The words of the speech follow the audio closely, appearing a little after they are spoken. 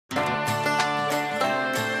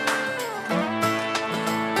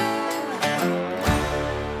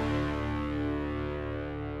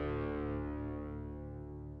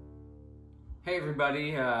Hey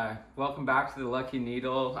everybody, welcome back to the Lucky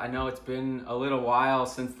Needle. I know it's been a little while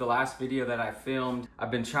since the last video that I filmed. I've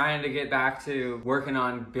been trying to get back to working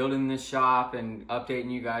on building this shop and updating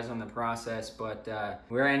you guys on the process, but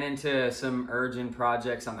we ran into some urgent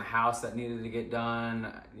projects on the house that needed to get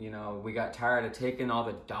done. You know, we got tired of taking all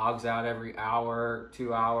the dogs out every hour,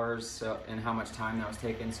 2 hours, and how much time that was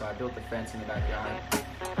taking, so I built the fence in the backyard.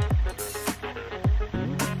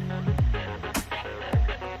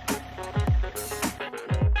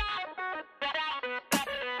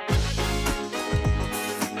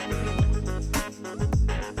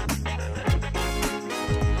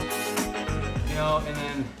 And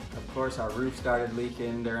then, of course, our roof started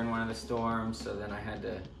leaking during one of the storms, so then I had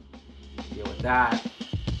to deal with that.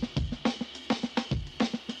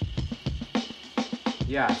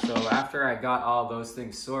 Yeah, so after I got all those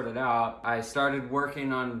things sorted out, I started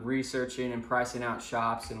working on researching and pricing out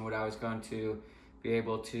shops and what I was going to be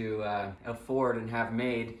able to afford and have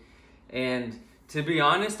made. And to be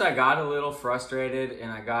honest, I got a little frustrated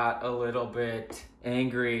and I got a little bit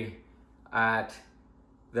angry at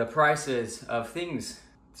the prices of things.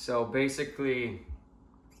 So basically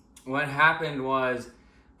what happened was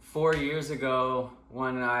 4 years ago,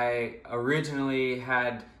 when I originally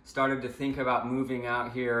had started to think about moving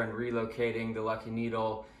out here and relocating the Lucky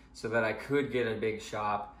Needle so that I could get a big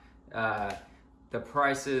shop, the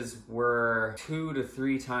prices were 2 to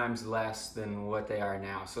 3 times less than what they are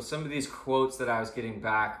now. So some of these quotes that I was getting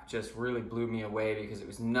back just really blew me away because it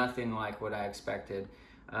was nothing like what I expected.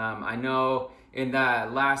 I know in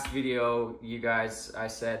that last video, you guys, I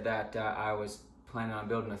said that I was planning on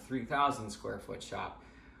building a 3,000 square foot shop.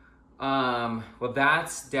 Well,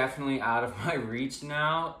 that's definitely out of my reach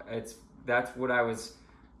now. That's what I was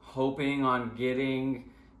hoping on getting,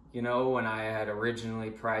 you know, when I had originally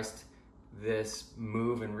priced this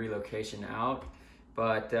move and relocation out.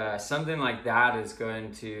 But something like that is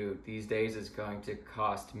going to, these days, is going to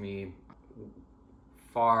cost me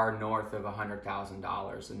far north of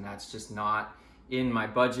 $100,000, and that's just not in my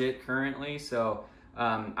budget currently. So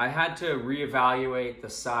I had to reevaluate the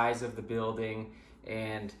size of the building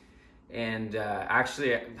and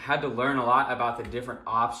actually I had to learn a lot about the different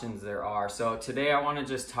options there are. So today I want to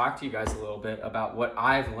just talk to you guys a little bit about what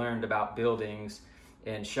I've learned about buildings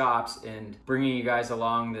and shops and bringing you guys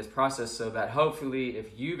along this process so that hopefully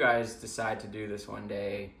if you guys decide to do this one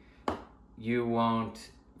day, you won't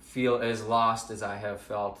feel as lost as I have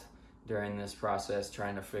felt during this process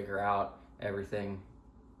trying to figure out everything,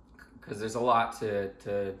 because there's a lot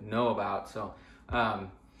to know about. So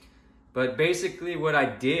but basically what I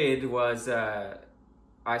did was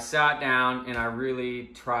I sat down and I really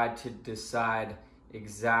tried to decide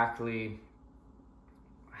exactly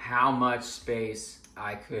how much space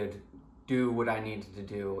I could do what I needed to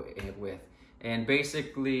do it with. And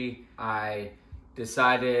basically I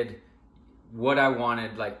decided what I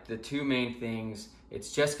wanted, like the two main things.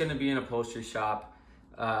 It's just gonna be an upholstery shop.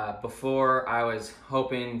 Before I was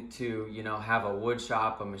hoping to, you know, have a wood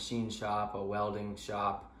shop, a machine shop, a welding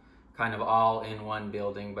shop, kind of all in one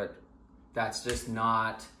building, but that's just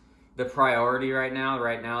not the priority right now.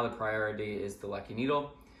 Right now, the priority is the Lucky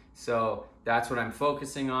Needle. So that's what I'm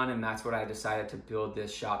focusing on, and that's what I decided to build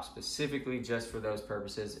this shop specifically just for those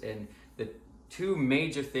purposes. And the two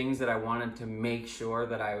major things that I wanted to make sure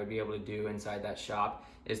that I would be able to do inside that shop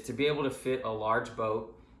is to be able to fit a large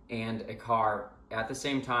boat and a car at the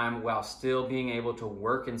same time while still being able to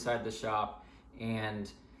work inside the shop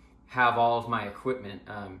and have all of my equipment.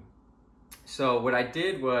 So what I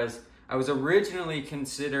did was I was originally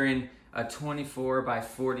considering a 24 by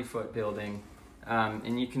 40 foot building.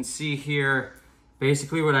 And you can see here,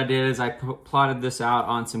 basically what I did is I plotted this out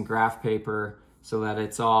on some graph paper so that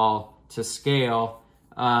it's all to scale.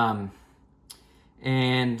 And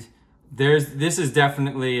this is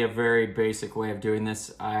definitely a very basic way of doing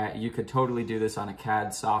this. You could totally do this on a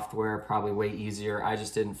CAD software, probably way easier. I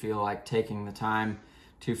just didn't feel like taking the time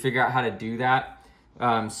to figure out how to do that.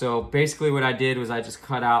 So basically what I did was I just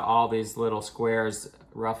cut out all these little squares,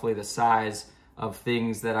 roughly the size of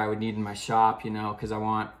things that I would need in my shop, you know, because I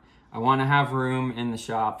want to have room in the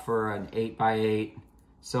shop for an 8x8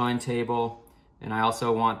 sewing table. And I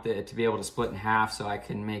also want it to be able to split in half so I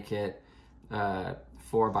can make it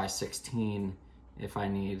 4x16 if I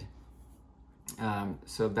need.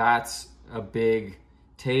 So that's a big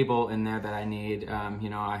table in there that I need. You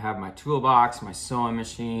know, I have my toolbox, my sewing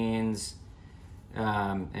machines,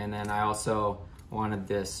 and then I also wanted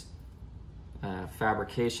this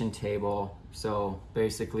fabrication table. So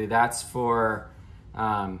basically that's for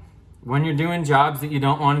when you're doing jobs that you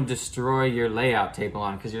don't want to destroy your layout table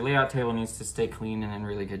on, because your layout table needs to stay clean and in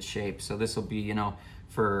really good shape. So this will be, you know,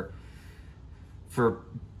 for for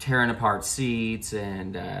tearing apart seats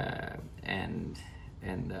and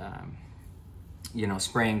you know,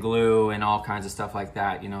 spraying glue and all kinds of stuff like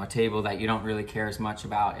that. You know, a table that you don't really care as much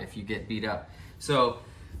about if you get beat up. So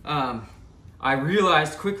I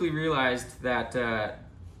quickly realized that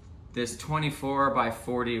this 24 by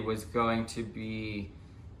 40 was going to be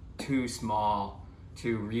too small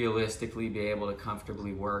to realistically be able to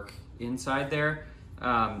comfortably work inside there.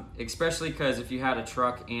 Especially because if you had a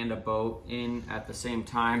truck and a boat in at the same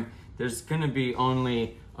time, there's gonna be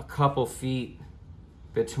only a couple feet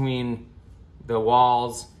between the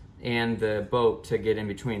walls and the boat to get in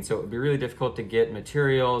between. So it would be really difficult to get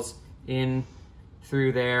materials in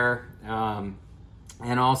through there.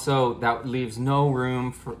 And also that leaves no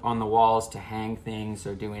room on the walls to hang things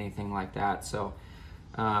or do anything like that. So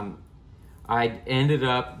I ended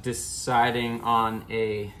up deciding on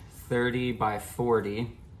a 30 by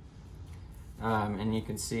 40. And you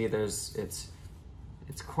can see it's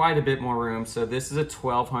quite a bit more room. So this is a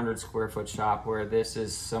 1,200 square foot shop, where this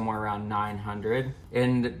is somewhere around 900.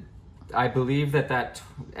 And I believe that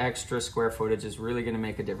extra square footage is really gonna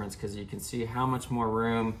make a difference, because you can see how much more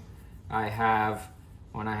room I have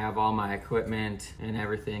when I have all my equipment and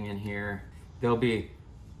everything in here. There'll be,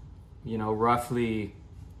 you know, roughly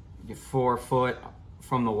 4 foot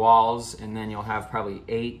from the walls, and then you'll have probably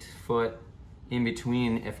 8 foot in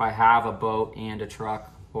between if I have a boat and a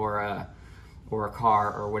truck or a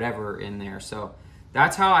car or whatever in there. So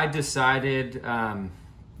that's how I decided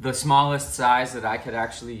the smallest size that I could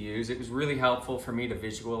actually use. It was really helpful for me to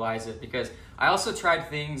visualize it, because I also tried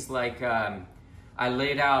things like I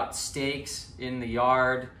laid out stakes in the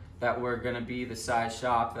yard that were gonna be the size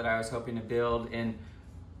shop that I was hoping to build, and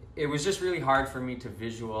it was just really hard for me to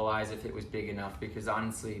visualize if it was big enough, because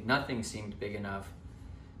honestly, nothing seemed big enough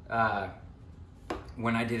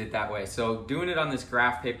when I did it that way. So doing it on this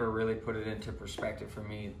graph paper really put it into perspective for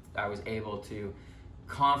me. I was able to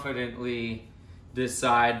confidently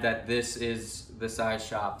decide that this is the size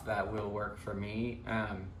shop that will work for me.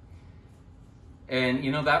 And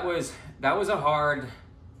you know, that was a hard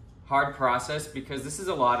process, because this is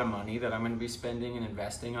a lot of money that I'm going to be spending and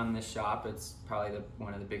investing on this shop. It's probably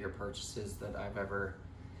one of the bigger purchases that I've ever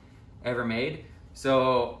made.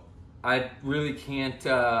 So I really can't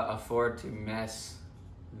afford to mess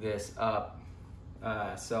this up.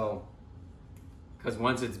 Because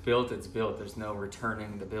once it's built, there's no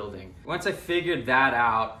returning the building. Once I figured that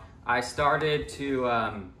out, I started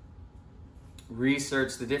to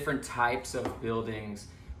research the different types of buildings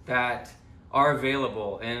that are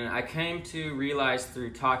available. And I came to realize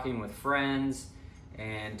through talking with friends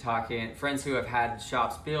and friends who have had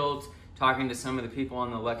shops built, talking to some of the people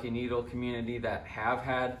in the Lucky Needle community that have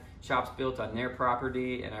had shops built on their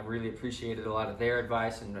property, and I really appreciated a lot of their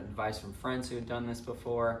advice and advice from friends who had done this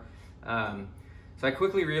before. So I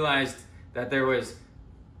quickly realized that there was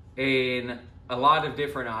a lot of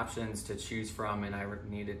different options to choose from, and I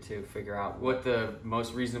needed to figure out what the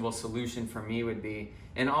most reasonable solution for me would be.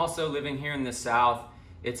 And also, living here in the South,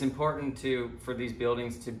 it's important for these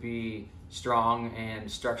buildings to be strong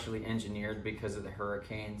and structurally engineered because of the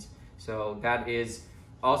hurricanes. So that is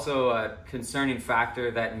also a concerning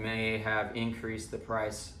factor that may have increased the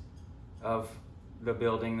price of the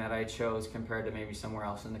building that I chose compared to maybe somewhere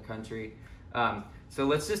else in the country. So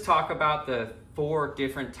let's just talk about the 4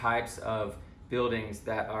 different types of buildings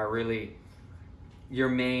that are really your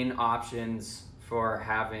main options for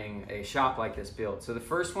having a shop like this built. So the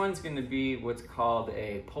first one's going to be what's called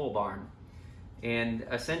a pole barn. And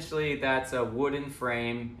essentially that's a wooden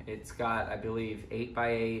frame. It's got, I believe, 8 by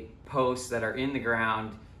 8 posts that are in the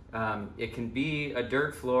ground. It can be a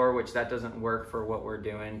dirt floor, which that doesn't work for what we're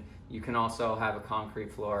doing. You can also have a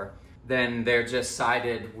concrete floor. Then they're just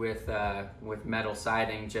sided with metal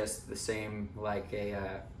siding, just the same like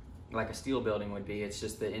a steel building would be. It's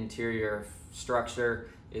just the interior structure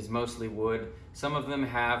is mostly wood. Some of them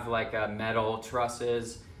have like metal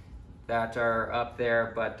trusses that are up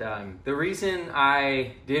there, but the reason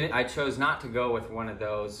I chose not to go with one of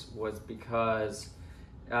those was because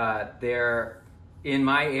in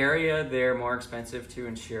my area they're more expensive to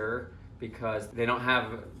insure, because they don't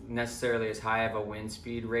have necessarily as high of a wind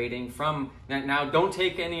speed rating. Now don't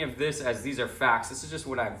take any of this as these are facts. This is just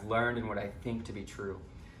what I've learned and what I think to be true.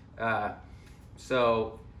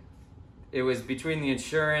 So it was between the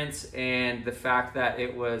insurance and the fact that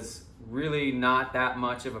it was really not that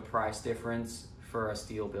much of a price difference for a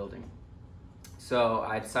steel building. So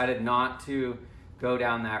I decided not to go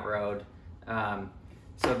down that road.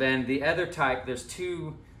 So then the other type, there's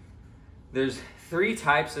 3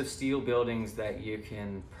 types of steel buildings that you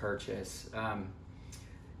can purchase.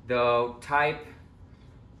 The type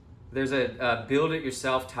There's a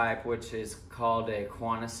build-it-yourself type, which is called a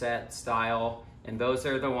Quonset style, and those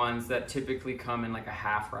are the ones that typically come in like a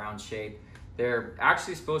half round shape. They're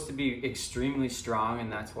actually supposed to be extremely strong,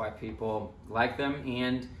 and that's why people like them,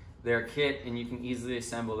 and they're kit, and you can easily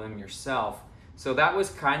assemble them yourself. So that was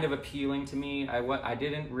kind of appealing to me. I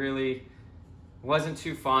wasn't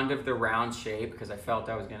too fond of the round shape because I felt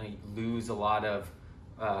I was going to lose a lot of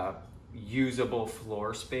usable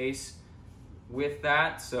floor space with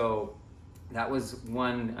that. So that was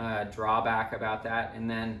one drawback about that. And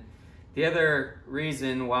then the other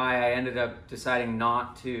reason why I ended up deciding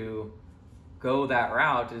not to go that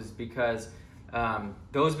route is because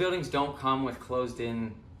those buildings don't come with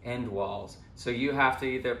closed-in end walls. So you have to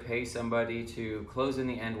either pay somebody to close in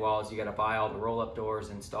the end walls, you got to buy all the roll-up doors,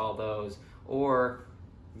 install those, or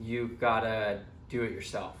you gotta do it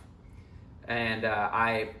yourself. And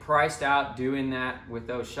I priced out doing that with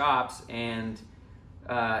those shops, and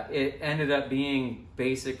it ended up being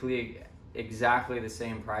basically exactly the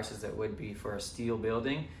same price as it would be for a steel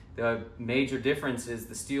building. The major difference is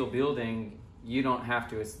the steel building, you don't have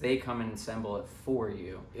to, they come and assemble it for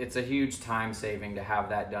you. It's a huge time saving to have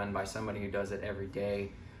that done by somebody who does it every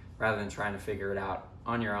day rather than trying to figure it out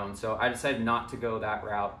on your own. So I decided not to go that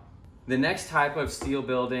route. The next type of steel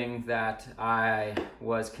building that I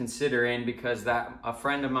was considering, because a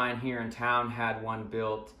friend of mine here in town had one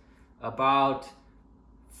built about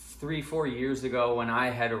 3-4 years ago when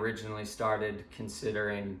I had originally started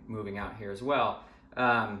considering moving out here as well.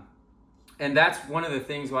 And that's one of the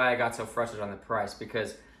things why I got so frustrated on the price,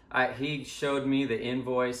 because he showed me the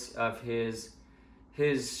invoice of his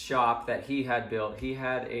shop that he had built. He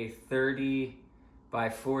had a 30 by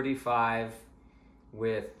 45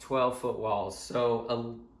 with 12-foot walls, so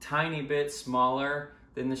a tiny bit smaller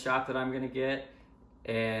than the shop that I'm gonna get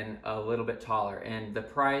and a little bit taller. And the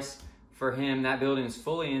price for him, that building is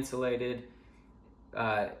fully insulated,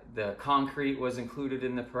 the concrete was included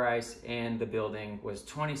in the price, and the building was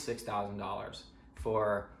 $26,000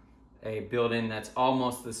 for a building that's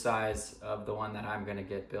almost the size of the one that I'm gonna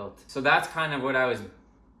get built. So that's kind of what I was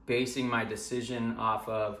basing my decision off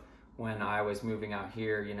of when I was moving out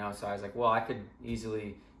here, you know. So I was like, well, I could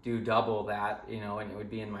easily do double that, you know, and it would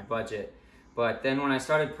be in my budget. But then when I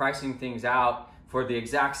started pricing things out for the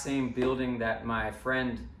exact same building that my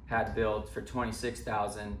friend had built for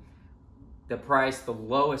 $26,000, the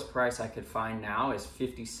lowest price I could find now is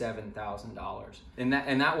 $57,000. And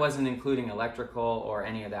that wasn't including electrical or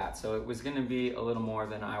any of that. So it was gonna be a little more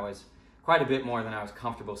than quite a bit more than I was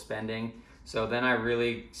comfortable spending. So then I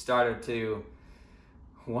really started to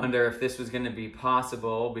wonder if this was going to be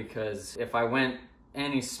possible, because if I went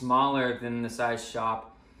any smaller than the size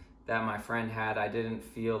shop that my friend had, I didn't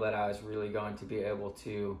feel that I was really going to be able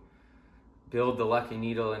to build the Lucky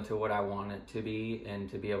Needle into what I want it to be,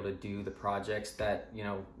 and to be able to do the projects that, you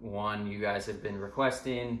know, you guys have been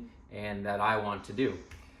requesting and that I want to do.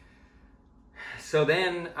 So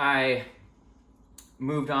then I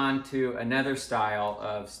moved on to another style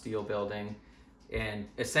of steel building, and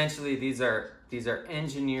essentially these are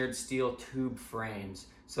engineered steel tube frames.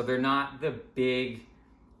 So they're not the big,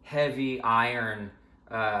 heavy iron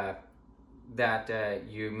that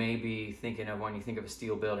you may be thinking of when you think of a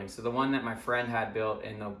steel building. So the one that my friend had built,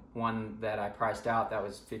 and the one that I priced out, that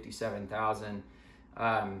was $57,000.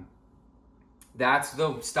 That's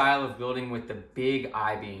the style of building with the big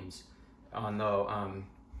I-beams on the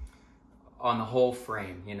whole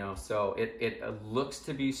frame, you know. So it looks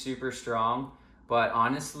to be super strong, but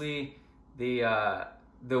honestly, the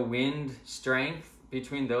wind strength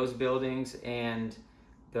between those buildings and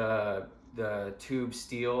the tube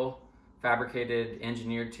steel, fabricated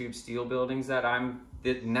engineered tube steel buildings and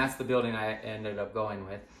that's the building I ended up going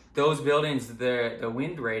with. Those buildings, the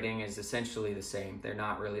wind rating is essentially the same. They're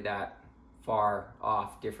not really that far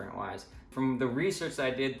off different wise. From the research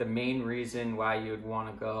I did, the main reason why you'd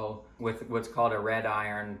want to go with what's called a red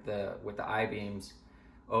iron, with the I-beams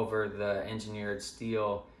over the engineered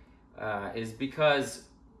steel, is because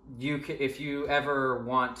if you ever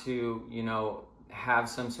want to, you know, have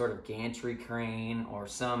some sort of gantry crane or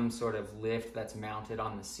some sort of lift that's mounted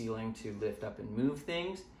on the ceiling to lift up and move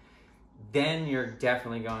things, then you're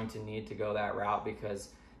definitely going to need to go that route, because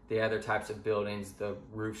the other types of buildings, the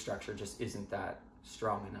roof structure just isn't that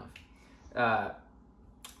strong enough.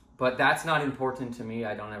 But that's not important to me.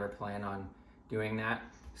 I don't ever plan on doing that.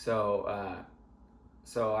 So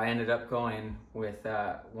I ended up going with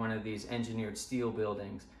one of these engineered steel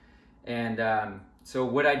buildings. And so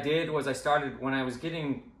what I did was when I was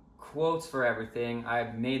getting quotes for everything,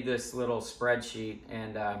 I made this little spreadsheet.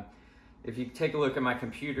 And if you take a look at my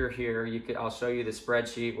computer here, I'll show you the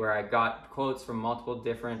spreadsheet where I got quotes from multiple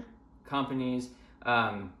different companies.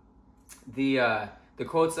 The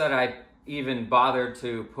quotes that I even bothered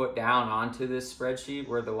to put down onto this spreadsheet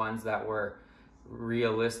were the ones that were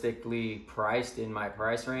realistically priced in my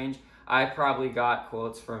price range. I probably got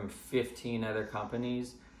quotes from 15 other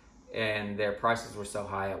companies, and their prices were so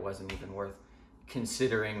high it wasn't even worth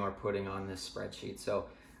considering or putting on this spreadsheet. So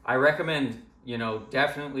I recommend,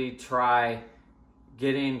 definitely try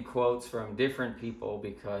getting quotes from different people,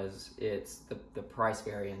 because it's the price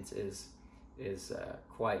variance is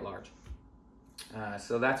quite large.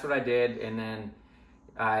 So that's what I did, and then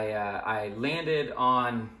I landed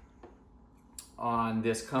on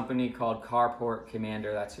this company called Carport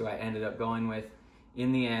Commander. That's who I ended up going with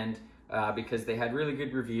in the end, because they had really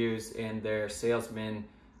good reviews, and their salesman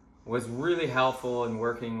was really helpful in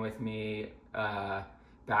working with me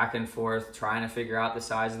back and forth, trying to figure out the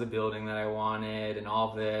size of the building that I wanted and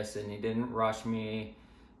all this, and he didn't rush me,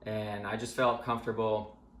 and I just felt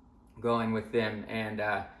comfortable going with them. And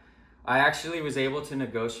I actually was able to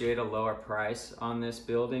negotiate a lower price on this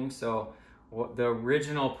building. So the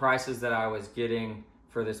original prices that I was getting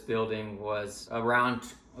for this building was around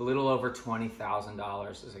a little over $20,000.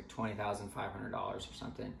 It was like $20,500 or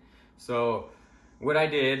something. So what I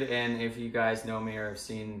did, and if you guys know me or have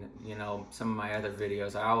seen, some of my other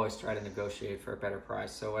videos, I always try to negotiate for a better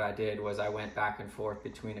price. So what I did was I went back and forth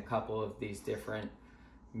between a couple of these different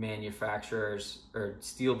manufacturers or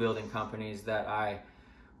steel building companies that I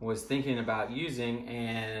was thinking about using,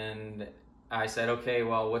 and I said, okay,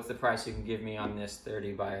 well, what's the price you can give me on this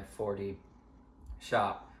 30 by 40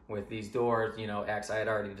 shop with these doors, X. I had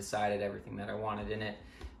already decided everything that I wanted in it,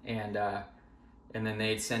 and then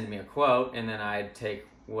they'd send me a quote, and then I'd take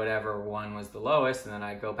whatever one was the lowest, and then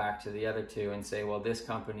I'd go back to the other two and say, well, this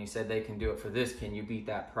company said they can do it for this, can you beat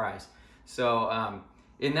that price? So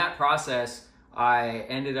in that process, I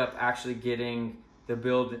ended up actually getting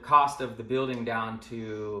the cost of the building down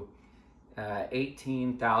to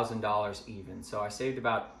 $18,000 even. So I saved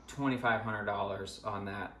about $2,500 on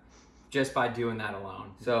that just by doing that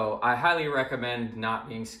alone. So I highly recommend not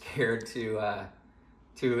being scared to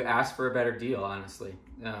ask for a better deal, honestly,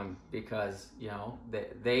 because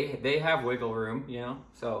they have wiggle room,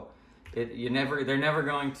 So they're never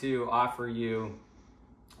going to offer you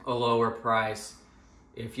a lower price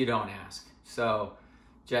if you don't ask. So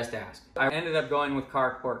just ask. I ended up going with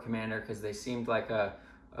Carport Commander because they seemed like a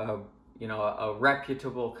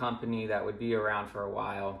reputable company that would be around for a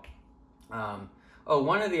while.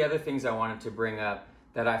 One of the other things I wanted to bring up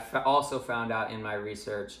that I also found out in my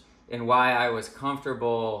research, and why I was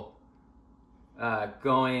comfortable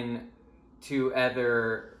going to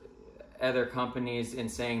other companies and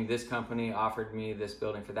saying this company offered me this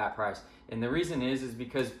building for that price. And the reason is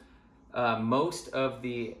because most of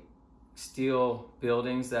the steel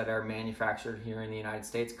buildings that are manufactured here in the United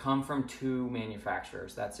States come from two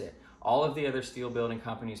manufacturers. That's it. All of the other steel building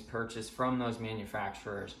companies purchase from those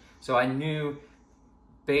manufacturers. So I knew,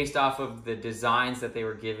 based off of the designs that they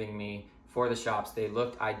were giving me for the shops, they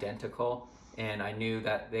looked identical, and I knew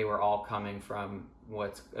that they were all coming from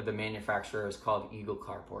what the manufacturer is called Eagle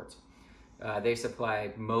Carports. They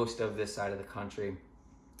supply most of this side of the country.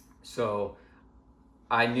 So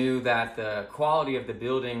I knew that the quality of the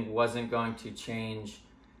building wasn't going to change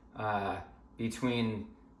between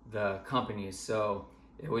the companies. So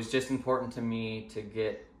it was just important to me to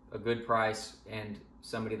get a good price and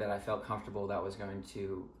somebody that I felt comfortable that was going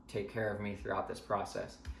to take care of me throughout this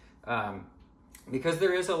process. Because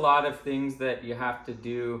there is a lot of things that you have to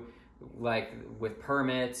do, like with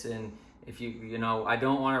permits, and if I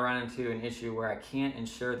don't want to run into an issue where I can't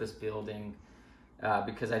insure this building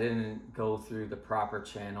because I didn't go through the proper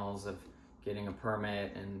channels of getting a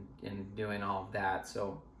permit and doing all of that.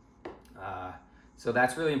 So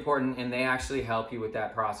that's really important, and they actually help you with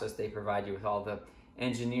that process. They provide you with all the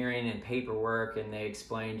engineering and paperwork, and they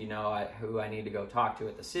explained, who I need to go talk to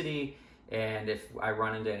at the city, and if I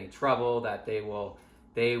run into any trouble, that they will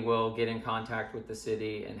get in contact with the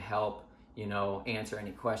city and help, answer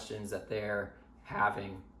any questions that they're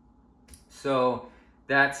having. So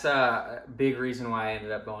that's a big reason why I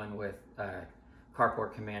ended up going with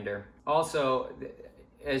Carport Commander. Also,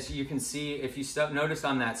 as you can see, if you notice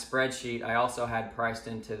on that spreadsheet, I also had priced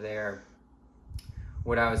into there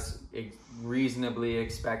what I was reasonably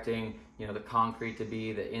expecting, the concrete to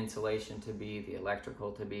be, the insulation to be, the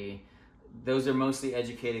electrical to be. Those are mostly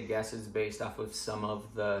educated guesses based off of some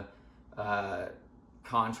of the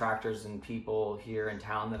contractors and people here in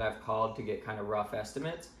town that I've called to get kind of rough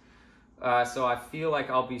estimates. So I feel like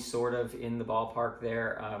I'll be sort of in the ballpark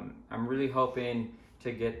there. I'm really hoping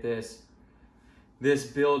to get this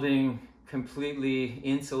building completely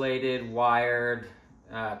insulated, wired,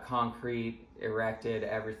 concrete, erected,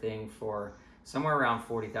 everything for somewhere around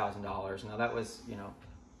 $40,000. Now that was, you know,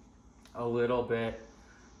 a little bit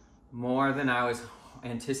more than I was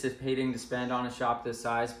anticipating to spend on a shop this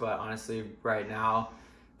size, but honestly right now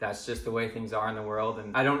that's just the way things are in the world,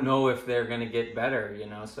 and I don't know if they're gonna get better, you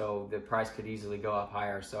know, so the price could easily go up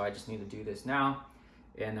higher. So I just need to do this now,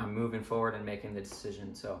 and I'm moving forward and making the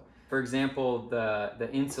decision. So for example, the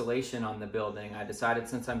insulation on the building, I decided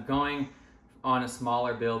since I'm going on a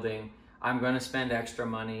smaller building, I'm going to spend extra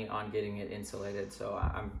money on getting it insulated. So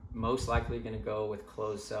I'm most likely going to go with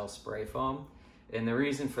closed cell spray foam. And the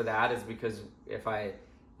reason for that is because if I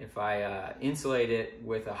insulate it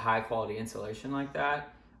with a high quality insulation like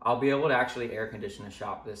that, I'll be able to actually air condition a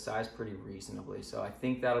shop this size pretty reasonably. So I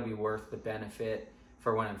think that'll be worth the benefit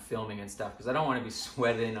for when I'm filming and stuff, because I don't want to be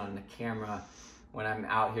sweating on the camera when I'm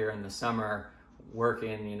out here in the summer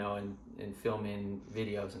working, you know, and filming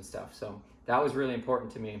videos and stuff. So that was really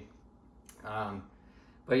important to me.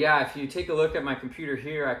 But yeah, if you take a look at my computer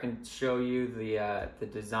here, I can show you the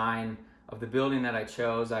design of the building that I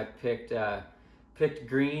chose. I picked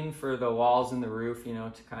green for the walls and the roof, you know,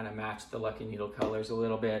 to kind of match the Lucky Needle colors a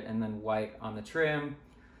little bit, and then white on the trim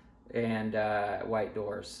and white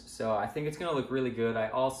doors. So I think it's gonna look really good. I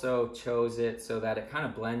also chose it so that it kind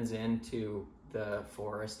of blends into the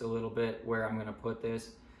forest a little bit where I'm gonna put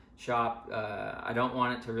this shop. I don't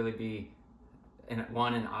want it to really be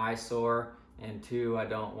an eyesore, and two, I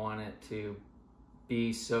don't want it to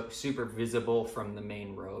be so super visible from the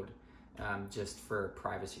main road, just for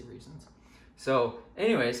privacy reasons. So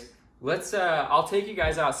anyways, let's I'll take you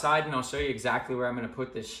guys outside and I'll show you exactly where I'm going to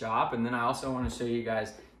put this shop. And then I also want to show you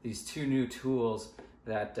guys these two new tools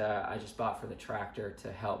that I just bought for the tractor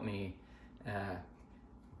to help me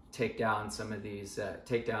take down some of these,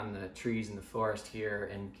 take down the trees in the forest here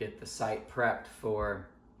and get the site prepped for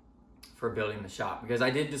building the shop. Because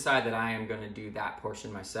I did decide that I am going to do that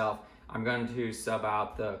portion myself. I'm going to sub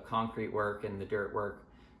out the concrete work and the dirt work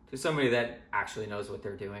to somebody that actually knows what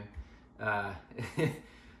they're doing.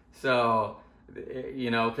 So,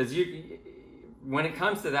 you know, because when it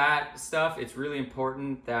comes to that stuff, it's really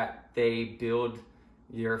important that they build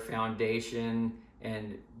your foundation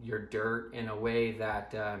and your dirt in a way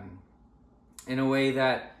that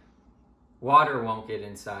water won't get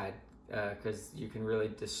inside, because you can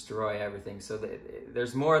really destroy everything. So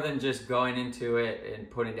there's more than just going into it and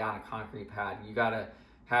putting down a concrete pad. You gotta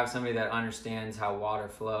have somebody that understands how water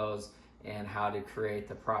flows and how to create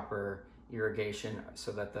the proper irrigation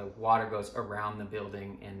so that the water goes around the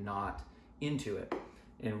building and not into it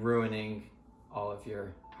and ruining all of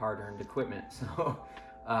your hard-earned equipment.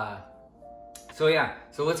 So yeah,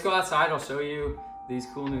 so let's go outside. I'll show you these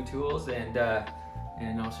cool new tools, and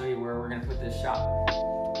I'll show you where we're gonna put this shop.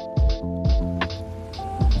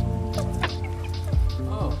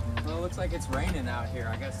 Oh, well, it looks like it's raining out here.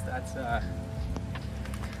 I guess that's a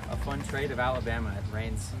fun trait of Alabama. It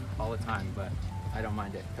rains all the time, but I don't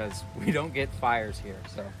mind it because we don't get fires here.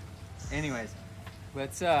 So anyways,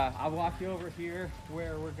 let's I'll walk you over here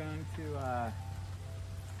where we're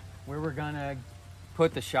gonna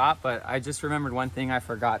put the shop. But I just remembered one thing. I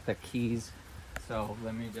forgot the keys, so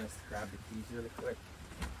let me just grab the keys really quick.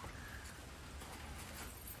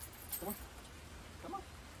 Come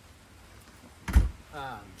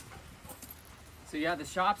on. So yeah, the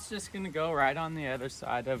shop's just gonna go right on the other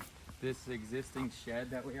side of this existing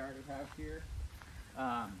shed that we already have here.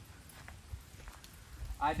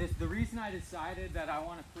 The reason I decided that I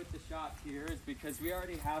want to put the shop here is because we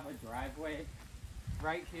already have a driveway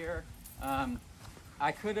right here.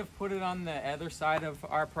 I could have put it on the other side of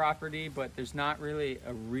our property, but there's not really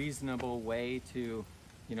a reasonable way to,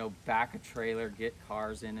 you know, back a trailer, get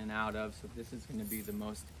cars in and out of. So this is going to be the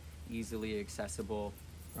most easily accessible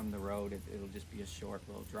from the road. It'll just be a short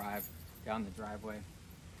little drive down the driveway.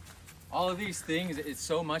 All of these things, it's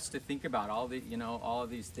so much to think about. All of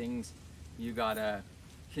these things you gotta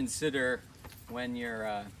consider when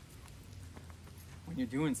you're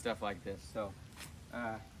doing stuff like this. So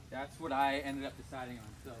that's what I ended up deciding on.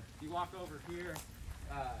 So if you walk over here,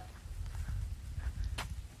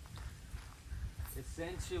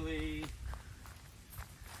 essentially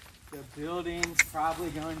the building's probably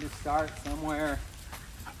going to start somewhere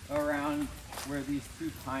around where these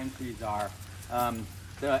two pine trees are.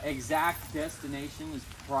 The exact destination is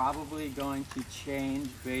probably going to change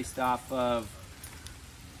based off of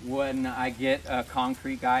when I get a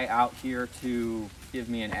concrete guy out here to give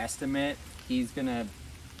me an estimate. He's gonna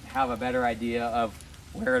have a better idea of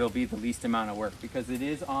where it'll be the least amount of work, because it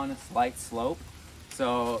is on a slight slope.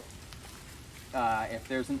 So if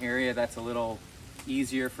there's an area that's a little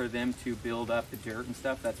easier for them to build up the dirt and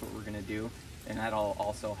stuff, that's what we're gonna do. and that'll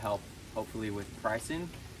also help hopefully with pricing.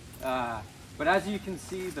 But as you can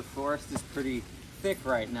see, the forest is pretty thick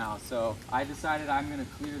right now, so I decided I'm gonna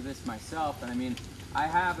clear this myself. And I mean, I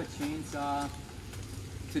have a chainsaw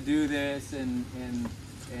to do this and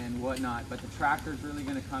whatnot, but the tractor's really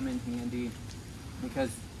gonna come in handy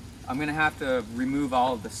because I'm gonna have to remove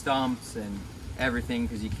all of the stumps and everything,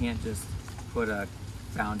 because you can't just put a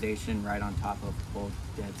foundation right on top of old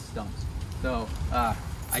dead stumps. So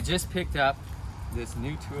I just picked up this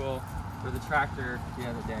new tool for the tractor the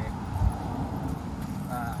other day.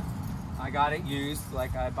 I got it used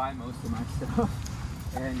like I buy most of my stuff,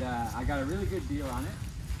 and I got a really good deal on it.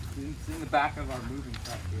 It's in the back of our moving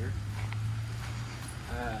truck here.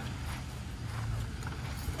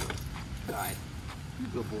 Alright,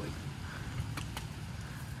 good boy.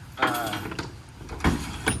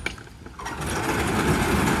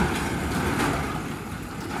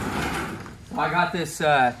 So I got this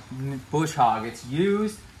bush hog. It's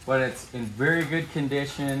used, but it's in very good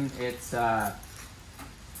condition.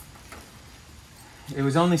 It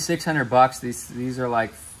was only 600 bucks. These are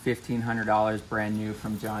like $1,500 brand new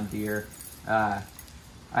from John Deere. I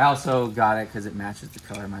also got it because it matches the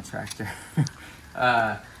color of my tractor.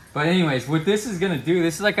 But anyways, what this is gonna do,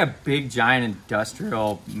 this is like a big giant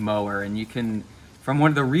industrial mower, and you can, from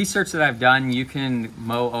one of the research that I've done, you can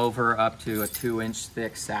mow over up to a 2-inch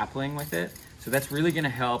thick sapling with it. So that's really gonna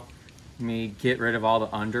help me get rid of all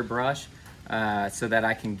the underbrush so that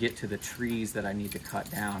I can get to the trees that I need to cut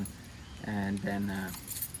down, and then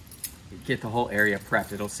get the whole area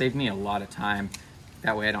prepped. It'll save me a lot of time.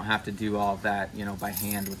 That way I don't have to do all of that, you know, by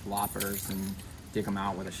hand with loppers and dig them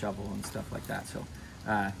out with a shovel and stuff like that. So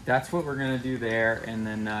that's what we're gonna do there. And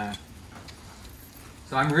then,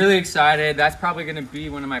 so I'm really excited. That's probably gonna be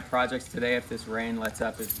one of my projects today if this rain lets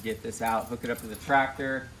up, is to get this out, hook it up to the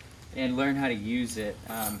tractor, and learn how to use it.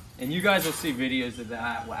 And you guys will see videos of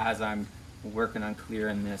that as I'm working on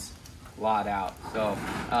clearing this lot out. So,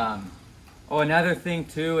 oh, another thing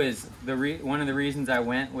too is one of the reasons I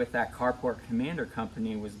went with that Carport Commander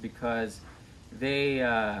company was because they,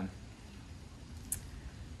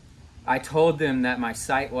 I told them that my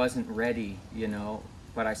site wasn't ready, you know,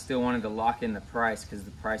 but I still wanted to lock in the price because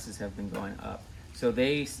the prices have been going up. So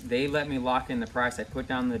they let me lock in the price. I put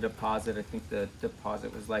down the deposit. I think the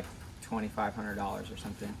deposit was like $2,500 or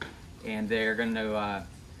something, and they're going to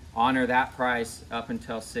honor that price up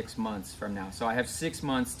until 6 months from now. So I have 6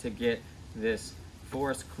 months to get this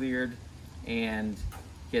forest cleared and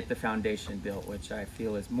get the foundation built, which I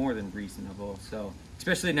feel is more than reasonable. So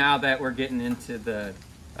especially now that we're getting into the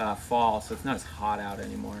fall, so it's not as hot out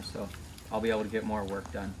anymore, so I'll be able to get more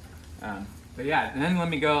work done. But yeah, and then let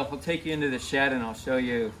me go. I'll take you into the shed and I'll show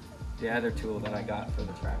you the other tool that I got for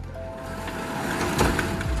the tractor.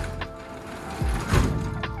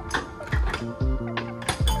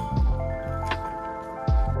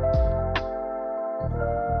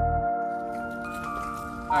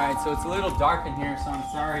 Alright, so it's a little dark in here, so I'm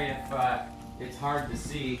sorry if it's hard to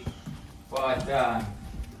see, but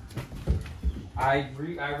I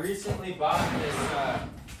recently bought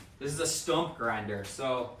this is a stump grinder.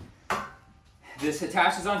 So this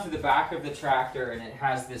attaches onto the back of the tractor, and it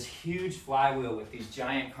has this huge flywheel with these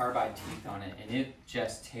giant carbide teeth on it, and it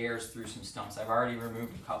just tears through some stumps. I've already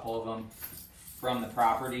removed a couple of them from the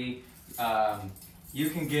property. You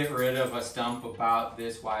can get rid of a stump about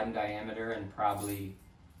this wide in diameter in probably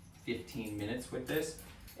 15 minutes with this.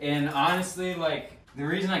 And honestly, like, the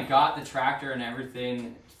reason I got the tractor and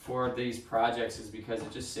everything for these projects is because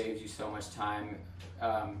it just saves you so much time.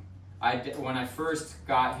 When I first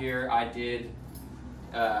got here, I did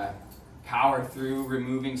power through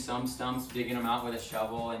removing some stumps, digging them out with a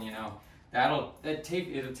shovel, and you know, it'll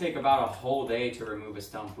take about a whole day to remove a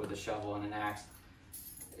stump with a shovel and an axe,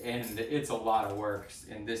 and it's a lot of work,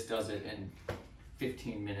 and this does it in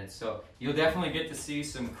 15 minutes. So you'll definitely get to see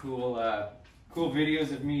some cool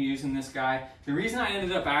videos of me using this guy. The reason I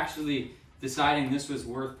ended up actually deciding this was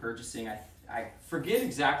worth purchasing, I forget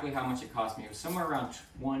exactly how much it cost me. It was somewhere around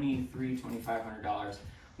 $2,500.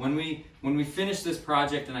 When we finish this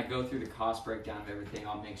project and I go through the cost breakdown of everything,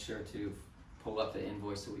 I'll make sure to pull up the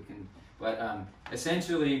invoice so we can. But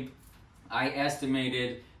essentially, I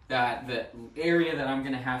estimated that the area that I'm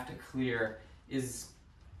going to have to clear is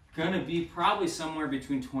going to be probably somewhere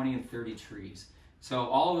between 20 and 30 trees. So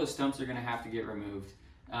all of those stumps are going to have to get removed.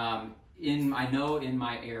 I know in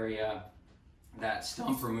my area that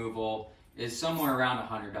stump removal is somewhere around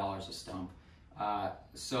 $100 a stump.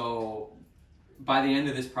 So by the end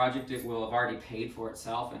of this project, it will have already paid for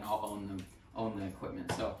itself, and I'll own the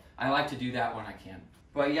equipment. So I like to do that when I can.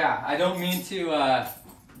 But yeah, I don't mean to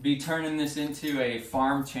be turning this into a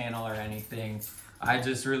farm channel or anything. I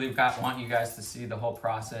just really want you guys to see the whole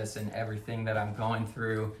process and everything that I'm going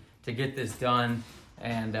through to get this done.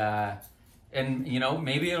 And you know,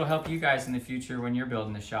 maybe it'll help you guys in the future when you're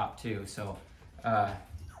building a shop too. So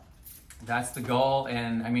that's the goal.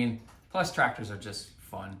 And I mean, plus tractors are just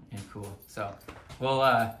fun and cool. So,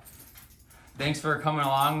 well, thanks for coming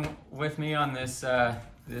along with me on this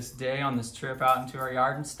this day, on this trip out into our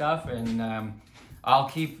yard and stuff. And I'll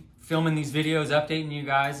keep filming these videos, updating you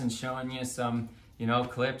guys and showing you some, you know,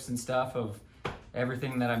 clips and stuff of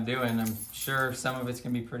everything that I'm doing. I'm sure some of it's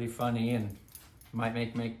gonna be pretty funny and might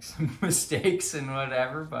make some mistakes and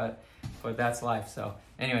whatever, but that's life. So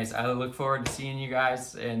anyways, I look forward to seeing you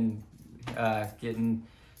guys and getting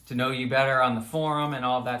to know you better on the forum and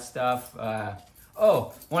all of that stuff.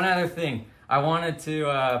 Oh, one other thing. I wanted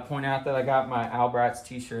to point out that I got my ALBRIGHT'S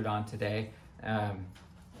t-shirt on today.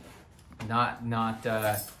 Not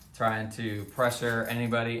trying to pressure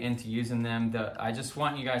anybody into using them. I just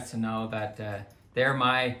want you guys to know that they're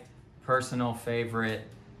my personal favorite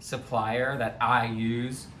supplier that I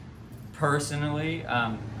use personally.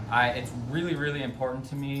 It's really important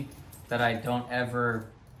to me that I don't ever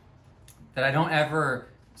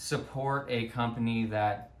support a company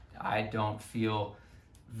that I don't feel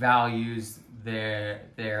values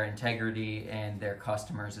their integrity and their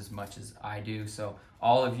customers as much as I do. So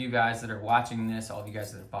all of you guys that are watching this, all of you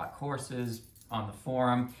guys that have bought courses on the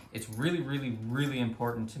forum, it's really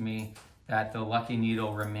important to me that the Lucky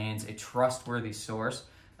Needle remains a trustworthy source.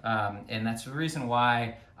 And that's the reason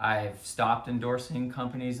why I've stopped endorsing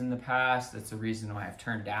companies in the past. That's the reason why I've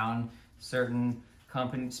turned down certain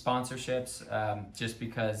company sponsorships, just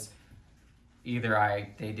because either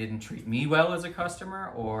they didn't treat me well as a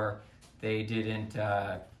customer, or they didn't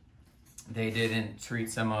treat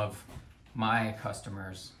some of my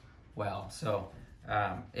customers well. So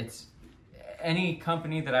it's any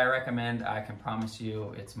company that I recommend, I can promise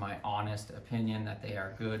you it's my honest opinion that they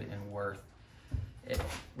are good and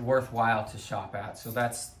worthwhile to shop at. So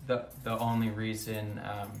that's the only reason.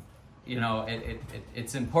 You know,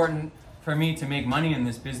 it's important for me to make money in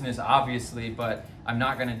this business, obviously, but I'm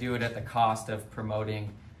not going to do it at the cost of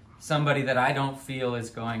promoting somebody that I don't feel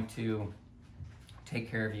is going to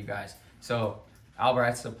take care of you guys. So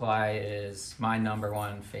ALBRIGHT'S Supply is my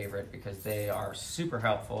 #1 favorite because they are super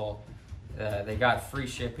helpful. They got free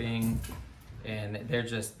shipping, and they're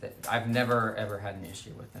just, I've never ever had an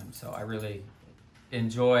issue with them. So I really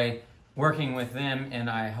enjoy working with them,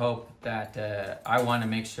 and I hope that I want to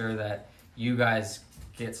make sure that you guys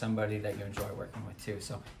get somebody that you enjoy working with too.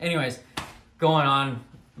 So anyways, going on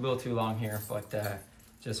a little too long here, but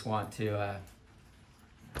just want to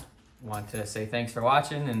say thanks for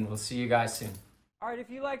watching, and we'll see you guys soon. All right,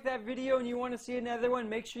 if you like that video and you want to see another one,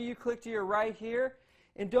 make sure you click to your right here.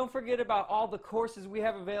 And don't forget about all the courses we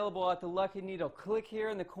have available at the Lucky Needle. Click here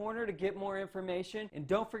in the corner to get more information. And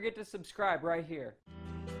don't forget to subscribe right here.